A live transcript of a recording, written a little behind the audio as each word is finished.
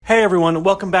Hey everyone,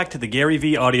 welcome back to the Gary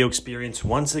V audio experience.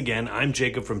 Once again, I'm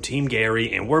Jacob from Team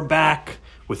Gary, and we're back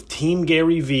with Team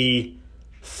Gary V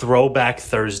Throwback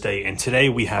Thursday. And today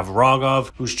we have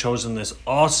Raghav, who's chosen this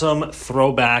awesome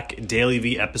Throwback Daily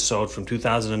V episode from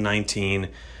 2019.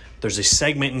 There's a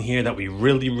segment in here that we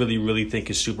really think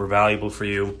is super valuable for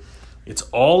you. It's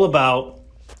all about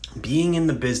being in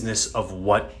the business of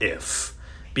what if.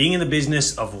 Being in the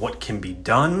business of what can be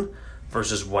done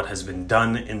versus what has been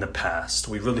done in the past.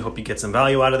 We really hope you get some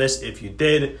value out of this. If you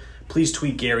did, please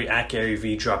tweet Gary at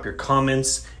GaryV. Drop your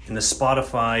comments in the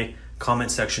Spotify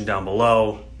comment section down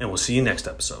below, and we'll see you next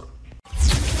episode.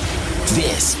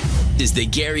 This is the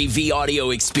Gary V audio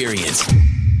experience.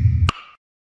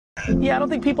 Yeah, I don't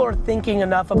think people are thinking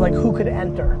enough of like who could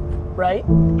enter, right?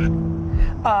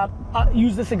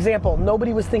 Use this example.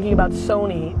 Nobody was thinking about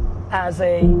Sony as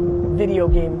a video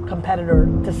game competitor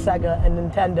to Sega and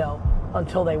Nintendo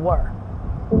until they were.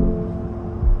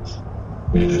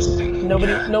 Interesting.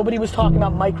 Nobody was talking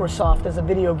about Microsoft as a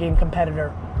video game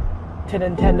competitor to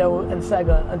Nintendo and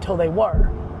Sega until they were.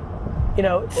 You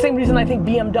know, same reason I think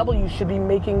BMW should be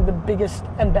making the biggest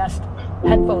and best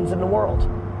headphones in the world.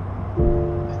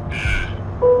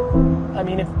 I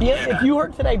mean, if you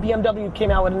heard today BMW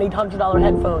came out with an $800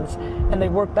 headphones and they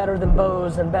work better than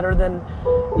Bose and better than,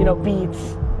 you know,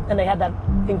 Beats, and they had that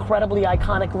incredibly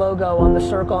iconic logo on the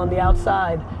circle on the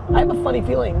outside, I have a funny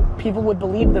feeling people would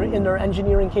believe in their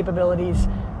engineering capabilities.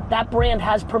 That brand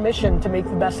has permission to make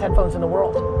the best headphones in the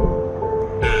world.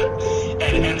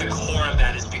 And the core of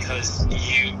that is because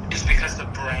the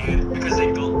brand, because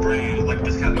they built brand, like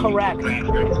this kind of Correct. Brand,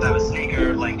 that was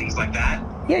sneaker, like things like that.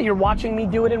 Yeah, you're watching me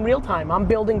do it in real time. I'm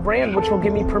building brand, which will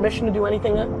give me permission to do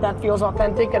anything that feels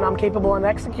authentic and I'm capable of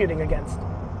executing against.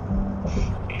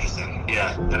 Interesting.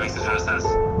 Yeah, that makes a ton of sense.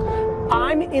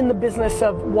 I'm in the business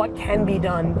of what can be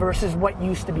done versus what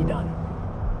used to be done.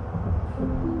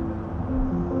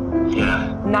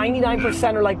 Yeah.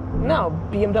 99% are like, no,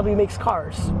 BMW makes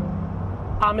cars.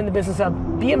 I'm in the business of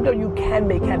BMW can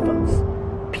make headphones.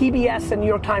 PBS and New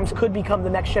York Times could become the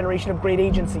next generation of great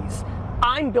agencies.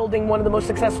 I'm building one of the most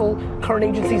successful current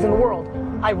agencies in the world.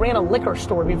 I ran a liquor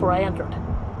store before I entered.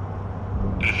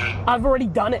 I've already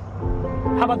done it.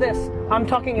 How about this? I'm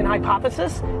talking in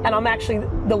hypothesis, and I'm actually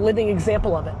the living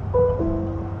example of it.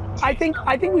 I think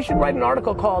we should write an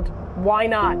article called "Why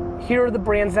Not? Here are the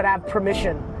brands that have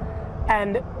permission,"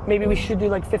 and maybe we should do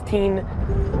like 15,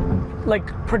 like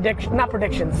not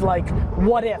predictions, like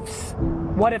what ifs.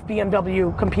 What if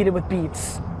BMW competed with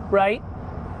Beats, right?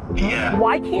 Yeah.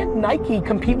 Why can't Nike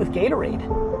compete with Gatorade?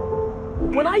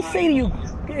 When I say to you,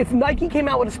 if Nike came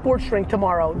out with a sports drink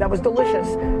tomorrow that was delicious,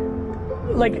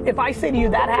 like if I say to you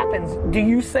that happens, do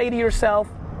you say to yourself,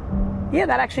 yeah,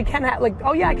 that actually can happen? Like,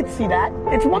 oh yeah, I can see that.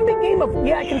 It's one big game of,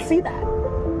 yeah, I can see that.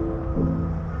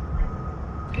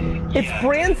 It's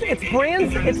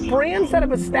brands that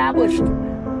have established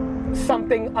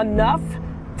something enough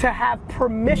to have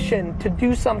permission to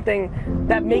do something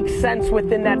that makes sense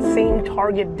within that same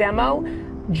target demo,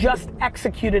 just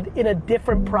executed in a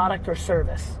different product or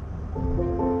service.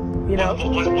 You know?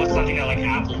 What's something that like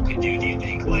Apple could do you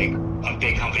think? Like a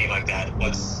big company like that?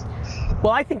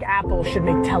 Well, I think Apple should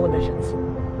make televisions.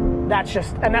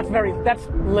 That's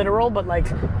literal, but like,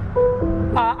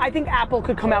 I think Apple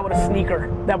could come out with a sneaker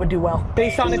that would do well.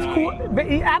 Based on its cool,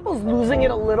 Apple's losing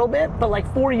it a little bit, but like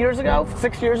 4 years ago,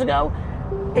 6 years ago,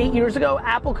 8 years ago,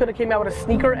 Apple could have came out with a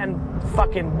sneaker and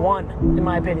fucking won, in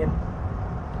my opinion.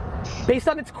 Based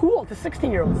on its cool to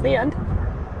 16-year-olds, the end.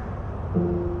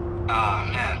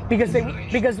 Man. Because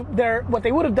what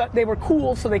they would have done, they were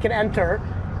cool so they could enter,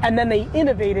 and then they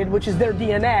innovated, which is their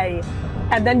DNA,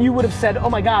 and then you would have said, oh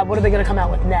my God, what are they gonna come out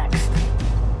with next?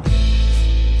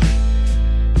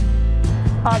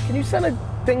 Can you send a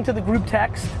thing to the group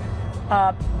text?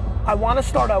 I wanna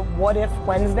start a What If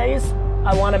Wednesdays.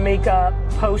 I wanna make a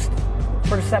post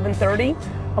for 7:30.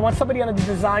 I want somebody on the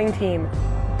design team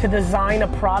to design a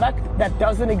product that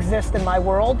doesn't exist in my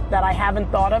world that I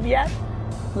haven't thought of yet.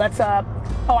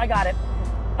 I got it.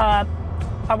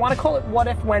 I want to call it What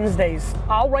If Wednesdays.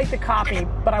 I'll write the copy,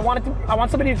 but I want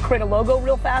somebody to create a logo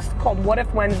real fast called What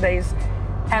If Wednesdays,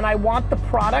 and I want the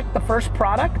first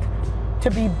product, to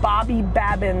be Bobby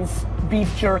Babin's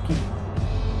beef jerky.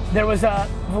 There was a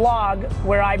vlog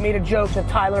where I made a joke that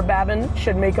Tyler Babin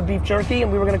should make a beef jerky,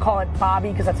 and we were going to call it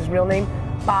Bobby, because that's his real name,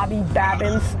 Bobby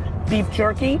Babin's beef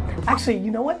jerky. Actually,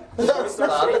 you know what? Let's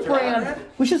start a brand.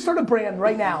 We should start a brand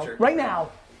right now. Right now.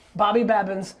 Bobby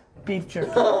Babin's beef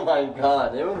jerky. Oh my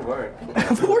God, it would work.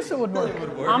 Of course it would work.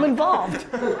 I'm involved.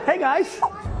 Hey guys,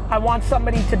 I want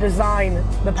somebody to design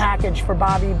the package for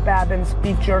Bobby Babin's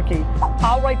beef jerky.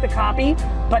 I'll write the copy,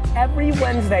 but every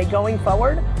Wednesday going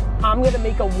forward, I'm gonna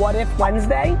make a What If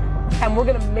Wednesday, and we're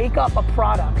gonna make up a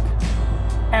product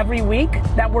every week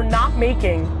that we're not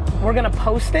making. We're gonna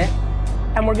post it,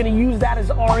 and we're gonna use that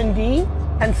as R&D,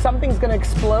 and something's gonna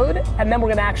explode, and then we're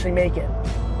gonna actually make it.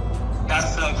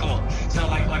 That's so cool. So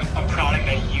like a product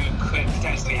that you could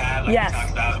potentially have, like Yes. you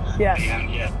talked about. Yes.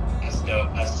 Yeah, that's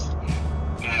dope. That's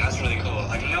really cool.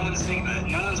 Like no one's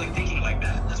like thinking like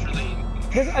that. That's really.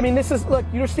 This is, look,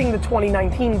 you're seeing the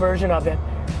 2019 version of it,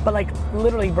 but like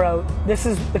literally, bro, this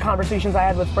is the conversations I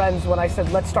had with friends when I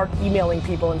said, let's start emailing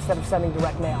people instead of sending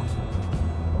direct mail.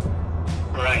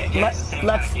 Right. Yeah,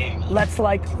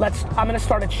 I'm gonna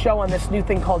start a show on this new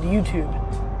thing called YouTube.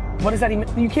 What does that even,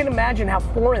 you can't imagine how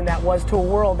foreign that was to a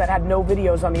world that had no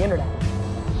videos on the internet.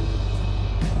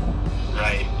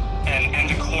 Right. And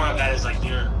the core of that is like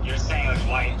you're saying like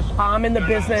why I'm in the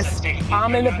business.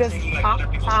 I'm in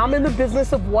the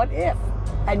business of what if,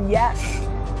 and yes,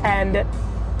 and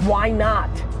why not,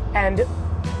 and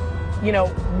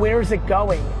where's it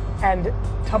going, and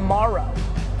tomorrow,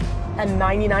 and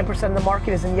 99% of the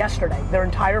market is in yesterday. Their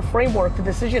entire framework to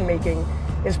decision making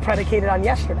is predicated on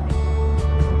yesterday.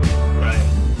 Right.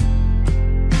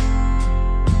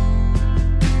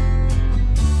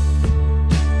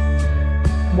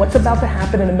 What's about to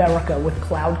happen in America with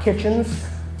Cloud Kitchens,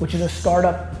 which is a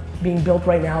startup being built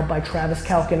right now by Travis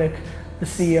Kalanick, the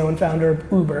CEO and founder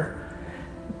of Uber.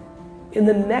 In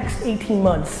the next 18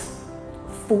 months,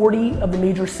 40 of the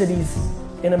major cities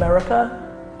in America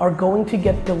are going to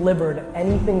get delivered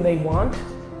anything they want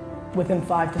within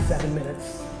 5 to 7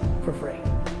 minutes for free.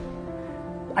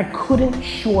 I couldn't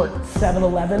short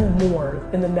 7-Eleven more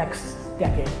in the next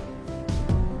decade.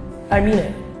 I mean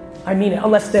it,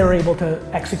 unless they're able to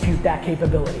execute that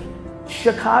capability.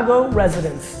 Chicago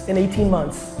residents in 18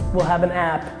 months will have an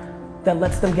app that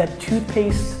lets them get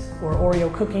toothpaste or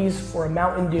Oreo cookies or a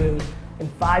Mountain Dew in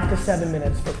 5 to 7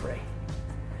 minutes for free.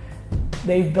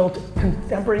 They've built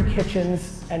contemporary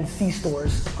kitchens and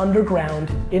C-stores underground,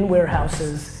 in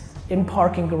warehouses, in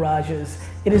parking garages.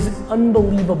 It is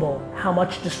unbelievable how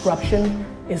much disruption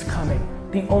is coming.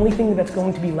 The only thing that's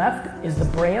going to be left is the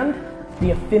brand,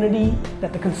 the affinity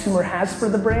that the consumer has for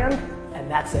the brand, and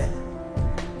that's it.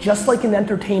 Just like in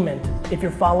entertainment, if you're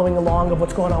following along of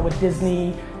what's going on with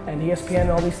Disney and ESPN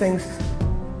and all these things,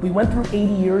 we went through 80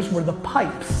 years where the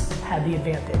pipes had the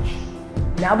advantage.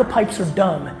 Now the pipes are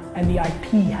dumb and the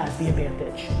IP has the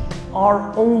advantage.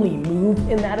 Our only move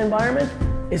in that environment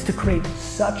is to create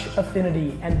such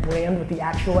affinity and brand with the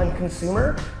actual end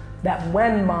consumer that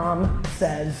when mom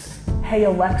says, hey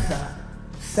Alexa,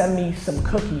 send me some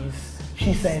cookies,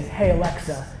 she's saying, hey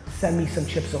Alexa, send me some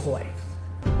Chips Ahoy.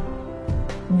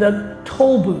 The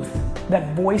toll booth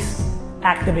that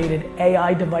voice-activated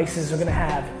AI devices are gonna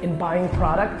have in buying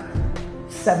product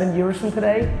 7 years from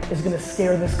today is gonna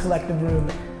scare this collective room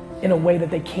in a way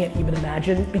that they can't even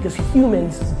imagine, because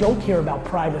humans don't care about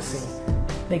privacy,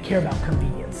 they care about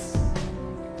convenience.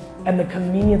 And the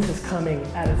convenience is coming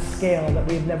at a scale that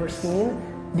we've never seen.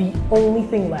 The only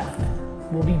thing left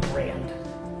will be brand.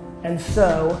 And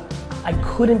so I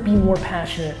couldn't be more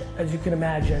passionate, as you can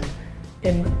imagine,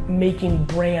 in making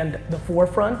brand the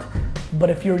forefront.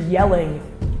 But if you're yelling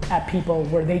at people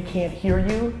where they can't hear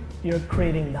you, you're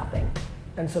creating nothing.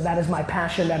 And so that is my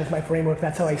passion, that is my framework,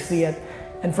 that's how I see it.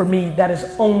 And for me, that is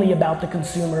only about the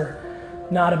consumer,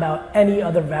 not about any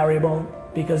other variable,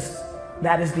 because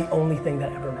that is the only thing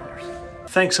that ever matters.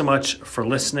 Thanks so much for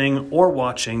listening or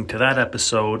watching to that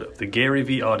episode of the Gary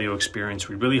V Audio Experience.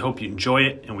 We really hope you enjoy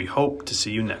it, and we hope to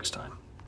see you next time.